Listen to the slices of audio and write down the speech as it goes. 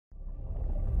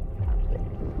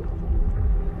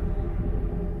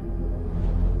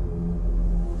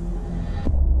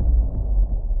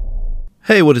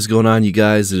Hey, what is going on, you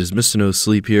guys? It is Mr. No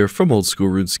Sleep here from Old School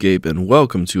RuneScape, and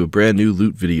welcome to a brand new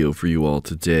loot video for you all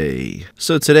today.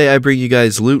 So today I bring you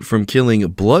guys loot from killing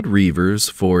Blood Reavers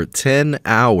for 10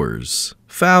 hours.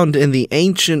 Found in the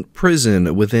ancient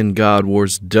prison within God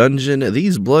War's dungeon,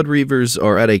 these Blood Reavers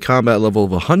are at a combat level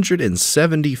of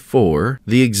 174.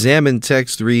 The examined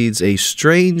text reads, "A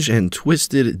strange and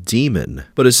twisted demon."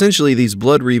 But essentially, these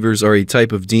Blood Reavers are a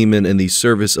type of demon in the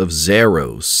service of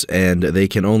Zaros, and they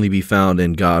can only be found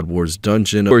in God War's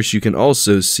dungeon. Of course, you can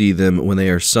also see them when they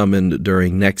are summoned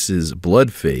during Nex's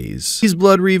Blood phase. These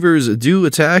Blood Reavers do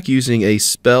attack using a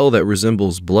spell that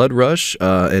resembles Blood Rush,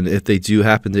 and if they do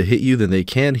happen to hit you, then they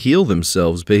can heal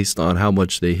themselves based on how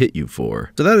much they hit you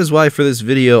for. So that is why for this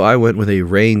video I went with a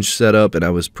range setup and I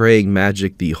was praying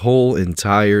magic the whole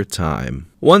entire time.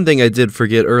 One thing I did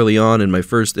forget early on in my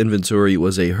first inventory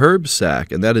was a herb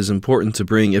sack, and that is important to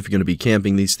bring if you're going to be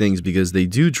camping these things because they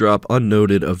do drop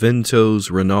unnoted Aventos,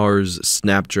 Renars,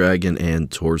 Snapdragon, and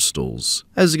Torstals.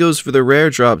 As it goes for the rare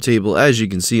drop table, as you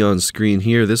can see on screen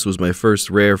here, this was my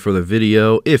first rare for the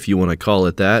video, if you want to call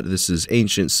it that. This is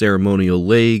Ancient Ceremonial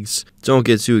Legs. Don't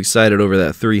get too excited over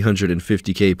that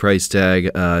 350k price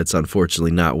tag. It's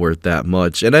unfortunately not worth that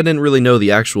much, and I didn't really know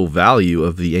the actual value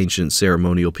of the Ancient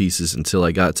Ceremonial pieces until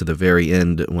I got to the very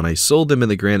end when I sold them in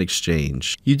the Grand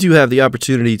Exchange. You do have the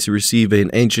opportunity to receive an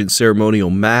Ancient Ceremonial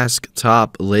mask,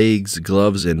 top, legs,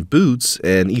 gloves, and boots,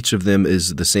 and each of them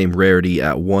is the same rarity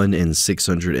at 1 in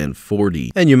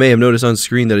 640. And you may have noticed on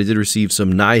screen that I did receive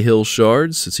some Nihil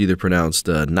shards. It's either pronounced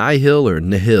Nihil or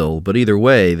Nihil, but either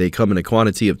way, they come in a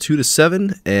quantity of 2 to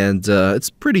 7, and it's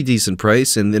a pretty decent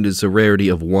price, and it is a rarity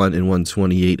of 1 in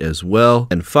 128 as well.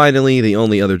 And finally, the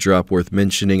only other drop worth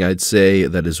mentioning, I'd say,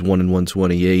 that is 1 in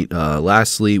 128,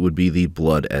 lastly, would be the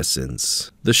Blood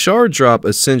Essence. The shard drop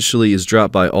essentially is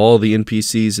dropped by all the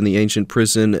NPCs in the ancient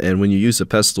prison, and when you use a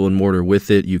pestle and mortar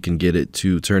with it, you can get it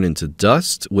to turn into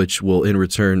dust, which will in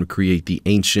return create the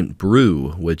ancient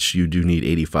brew, which you do need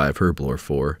 85 herb lore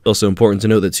for. Also important to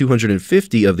note that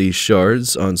 250 of these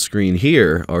shards on screen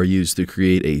here are used to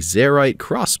create a Zarite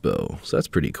crossbow, so that's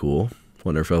pretty cool.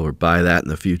 Wonder if I'll ever buy that in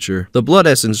the future. The Blood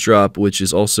Essence drop, which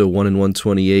is also 1 in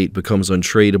 128, becomes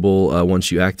untradeable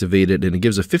once you activate it, and it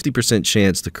gives a 50%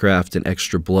 chance to craft an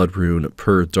extra blood rune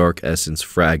per Dark Essence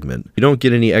fragment. You don't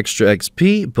get any extra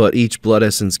XP, but each Blood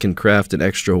Essence can craft an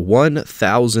extra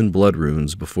 1,000 blood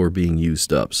runes before being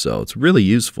used up, so it's really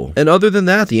useful. And other than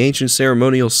that, the Ancient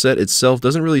Ceremonial set itself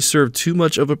doesn't really serve too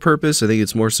much of a purpose. I think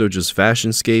it's more so just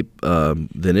fashionscape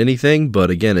than anything,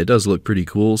 but again, it does look pretty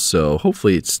cool, so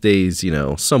hopefully it stays,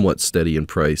 somewhat steady in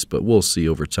price, but we'll see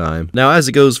over time. Now, as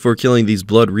it goes for killing these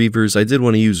Blood Reavers, I did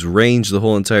want to use range the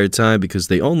whole entire time because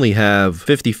they only have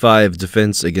 55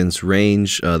 defense against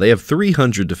range. They have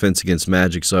 300 defense against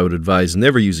magic, so I would advise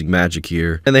never using magic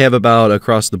here. And they have about,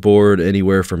 across the board,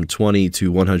 anywhere from 20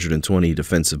 to 120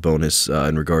 defensive bonus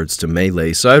in regards to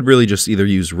melee. So I'd really just either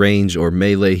use range or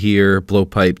melee here,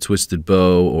 blowpipe, twisted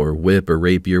bow, or whip or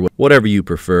rapier, whatever you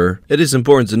prefer. It is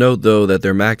important to note, though, that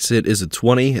their max hit is a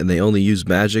 20, and they only use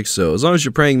magic, so as long as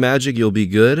you're praying magic, you'll be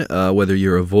good, whether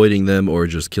you're avoiding them or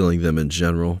just killing them in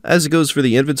general. As it goes for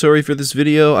the inventory for this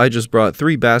video, I just brought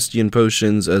 3 Bastion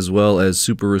potions as well as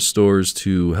super restores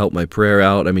to help my prayer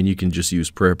out. I mean, you can just use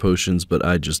prayer potions, but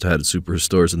I just had super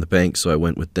restores in the bank, so I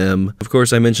went with them. Of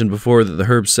course, I mentioned before that the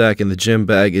herb sack and the gem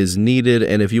bag is needed,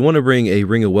 and if you want to bring a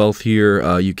ring of wealth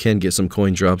here, you can get some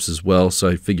coin drops as well, so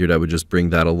I figured I would just bring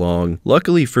that along.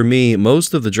 Luckily for me,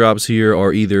 most of the drops here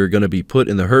are either going to be put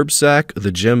in the herb sack,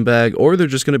 the gem bag, or they're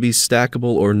just going to be stackable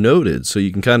or noted, so you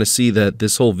can kind of see that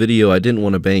this whole video I didn't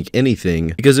want to bank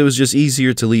anything because it was just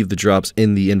easier to leave the drops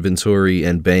in the inventory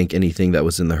and bank anything that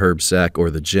was in the herb sack or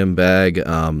the gem bag.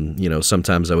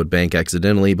 Sometimes I would bank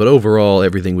accidentally, but overall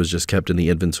everything was just kept in the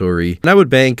inventory, and I would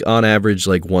bank on average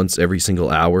like once every single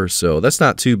hour, so that's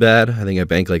not too bad. I think I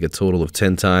banked like a total of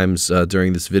 10 times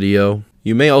during this video.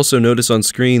 You may also notice on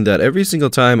screen that every single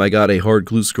time I got a hard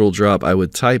glue scroll drop, I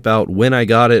would type out when I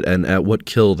got it and at what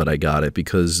kill that I got it,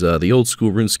 because the Old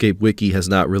School RuneScape wiki has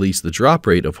not released the drop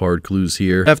rate of hard clues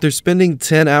here. After spending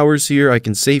 10 hours here, I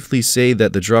can safely say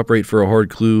that the drop rate for a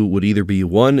hard clue would either be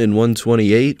 1 in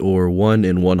 128 or 1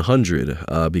 in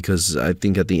 100, because I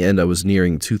think at the end I was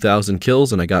nearing 2,000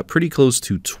 kills and I got pretty close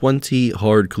to 20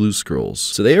 hard clue scrolls.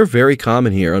 So they are very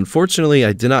common here. Unfortunately,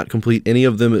 I did not complete any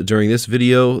of them during this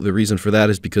video. The reason for for that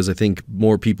is because I think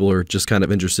more people are just kind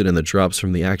of interested in the drops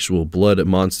from the actual blood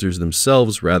monsters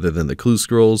themselves rather than the clue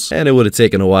scrolls, and it would have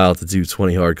taken a while to do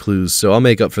 20 hard clues, so I'll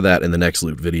make up for that in the next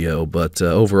loot video. But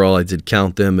overall I did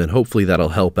count them, and hopefully that'll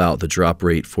help out the drop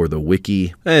rate for the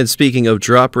wiki. And speaking of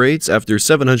drop rates, after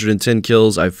 710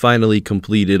 kills I finally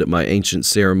completed my ancient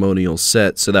ceremonial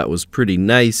set, so that was pretty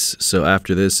nice. So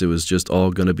after this it was just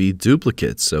all gonna be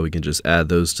duplicates, so we can just add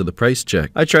those to the price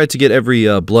check. I tried to get every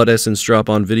blood essence drop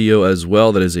on video as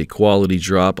well. That is a quality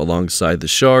drop alongside the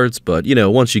shards, but you know,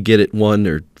 once you get it 1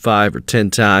 or 5 or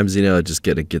 10 times, you know,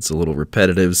 it gets a little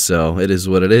repetitive, so it is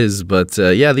what it is. But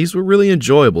yeah, these were really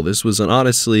enjoyable. This was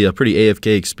honestly a pretty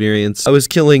AFK experience. I was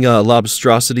killing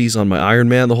lobstrosities on my Iron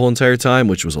Man the whole entire time,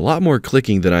 which was a lot more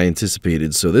clicking than I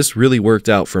anticipated, so this really worked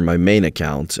out for my main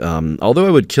account. Although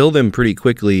I would kill them pretty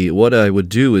quickly, what I would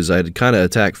do is I'd kind of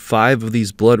attack 5 of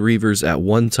these blood reavers at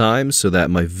one time so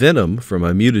that my venom from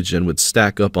my mutagen would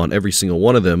stack up on every single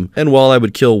one of them, and while I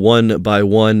would kill one by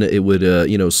one, it would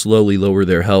you know, slowly lower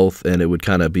their health, and it would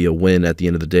kind of be a win at the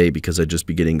end of the day because I'd just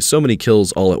be getting so many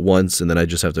kills all at once, and then I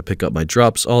just have to pick up my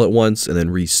drops all at once and then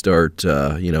restart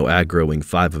you know, aggroing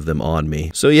 5 of them on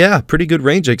me. So yeah, pretty good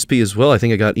range XP as well. I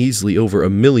think I got easily over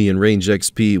 1,000,000 range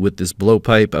XP with this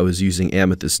blowpipe. I was using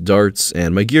amethyst darts,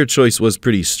 and my gear choice was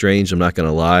pretty strange, I'm not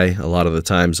gonna lie. A lot of the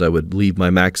times I would leave my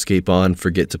max cape on,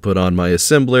 forget to put on my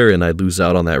assembler, and I'd lose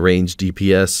out on that range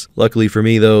DPS. Luckily for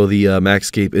me though, the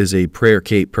max cape is a prayer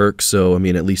cape perk, so I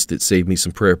mean, at least it saved me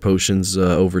some prayer potions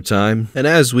over time. And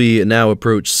as we now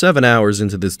approach 7 hours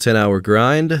into this 10-hour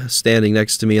grind, standing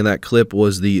next to me in that clip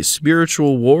was the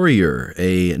Spiritual Warrior,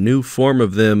 a new form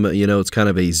of them. You know, it's kind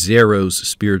of a Zaros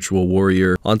Spiritual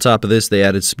Warrior. On top of this, they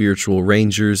added Spiritual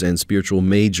Rangers and Spiritual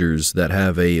Magers that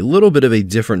have a little bit of a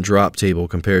different drop table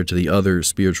compared to the other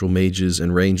Spiritual Mages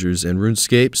and Rangers in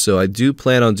RuneScape, so I do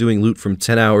plan on doing loot from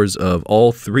 10 hours of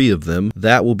all 3 of them.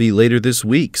 That will be later this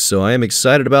week, so I am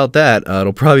excited about that.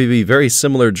 It'll probably be very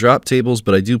similar drop tables,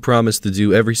 but I do promise to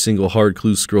do every single hard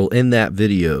clue scroll in that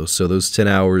video, so those 10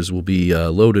 hours will be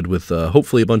loaded with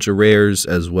hopefully a bunch of rares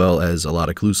as well as a lot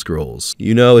of clue scrolls.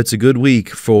 You know, it's a good week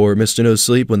for Mr. No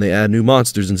Sleep when they add new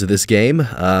monsters into this game.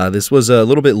 This was a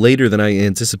little bit later than I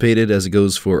anticipated as it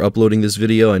goes for uploading this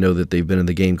video. I know that they've been in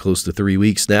the game close to 3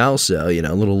 weeks now, so you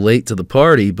know, a little late to the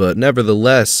party, but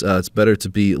nevertheless, it's better to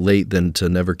be late than to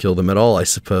never kill them at all, I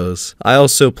suppose. I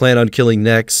also plan on killing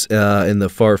Nex in the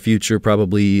far future,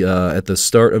 probably at the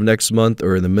start of next month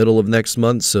or in the middle of next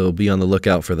month, so be on the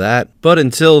lookout for that. But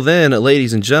until then,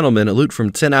 ladies and gentlemen, loot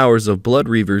from 10 hours of Blood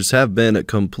Reavers have been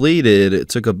completed. It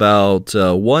took about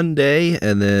 1 day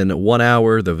and then 1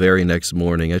 hour the very next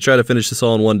morning. I tried to finish this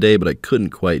all in 1 day, but I couldn't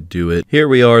quite do it. Here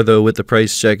we are though with the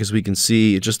price check. As we can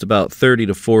see, just about 30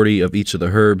 to 40 of each of the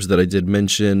herbs that I did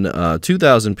mention,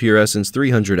 2,000 pure essence,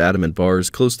 300 adamant bars,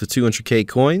 close to 200k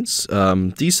coins,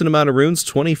 decent amount of runes,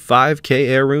 25k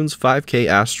air runes, 5k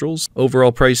astrals.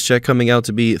 Overall price check coming out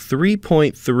to be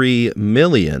 3.3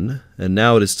 million. And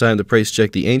now it is time to price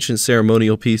check the ancient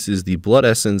ceremonial pieces, the blood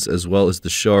essence, as well as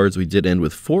the shards. We did end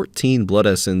with 14 blood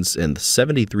essence and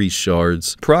 73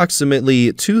 shards.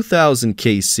 Approximately 2,000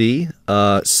 KC,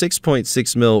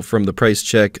 6.6 mil from the price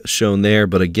check shown there.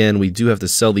 But again, we do have to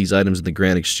sell these items in the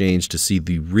Grand Exchange to see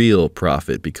the real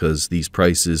profit because these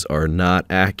prices are not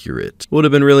accurate. Would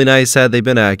have been really nice had they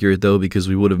been accurate though, because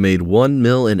we would have made 1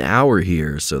 mil an hour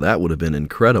here. So that would have been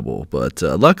incredible. But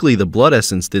luckily the blood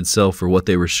essence did sell for what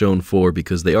they were shown for,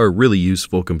 because they are really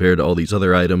useful compared to all these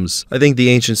other items. I think the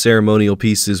ancient ceremonial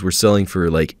pieces were selling for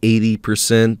like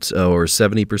 80% or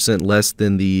 70% less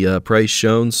than the price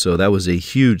shown, so that was a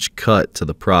huge cut to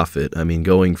the profit. I mean,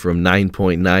 going from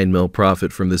 9.9 mil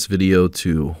profit from this video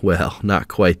to, well, not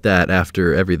quite that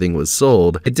after everything was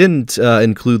sold. I didn't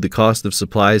include the cost of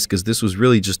supplies because this was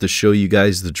really just to show you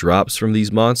guys the drops from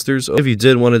these monsters. If you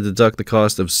did want to deduct the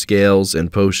cost of scales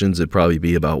and potions, it'd probably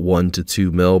be about 1 to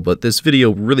 2 mil, but this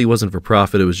video really wasn't for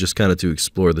profit. It was just kind of to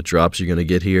explore the drops you're going to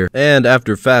get here. And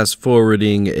after fast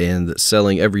forwarding and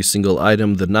selling every single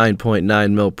item, the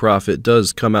 9.9 mil profit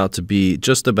does come out to be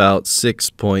just about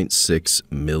 6.6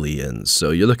 million. So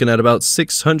you're looking at about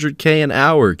 600k an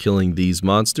hour killing these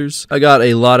monsters. I got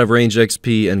a lot of range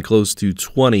XP and close to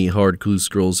 20 hard clue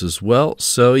scrolls as well.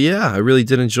 So yeah, I really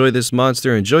did enjoy this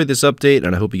monster, enjoyed this update,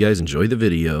 and I hope you guys enjoyed the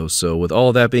video. So with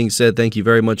all that being said, thank you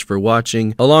very much for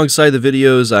watching. Alongside the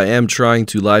videos, I am trying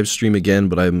to live live stream again,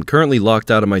 but I'm currently locked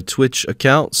out of my Twitch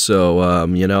account, so,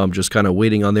 you know, I'm just kind of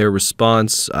waiting on their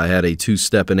response. I had a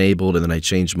 2-step enabled, and then I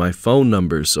changed my phone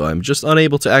number, so I'm just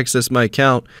unable to access my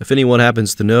account. If anyone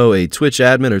happens to know a Twitch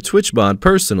admin or Twitch mod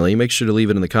personally, make sure to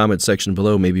leave it in the comment section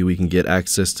below. Maybe we can get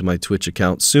access to my Twitch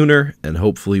account sooner, and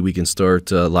hopefully we can start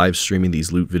live streaming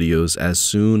these loot videos as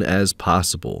soon as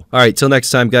possible. Alright, till next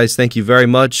time, guys, thank you very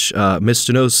much.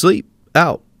 Mr. No Sleep,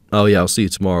 out. Oh yeah, I'll see you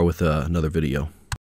tomorrow with another video.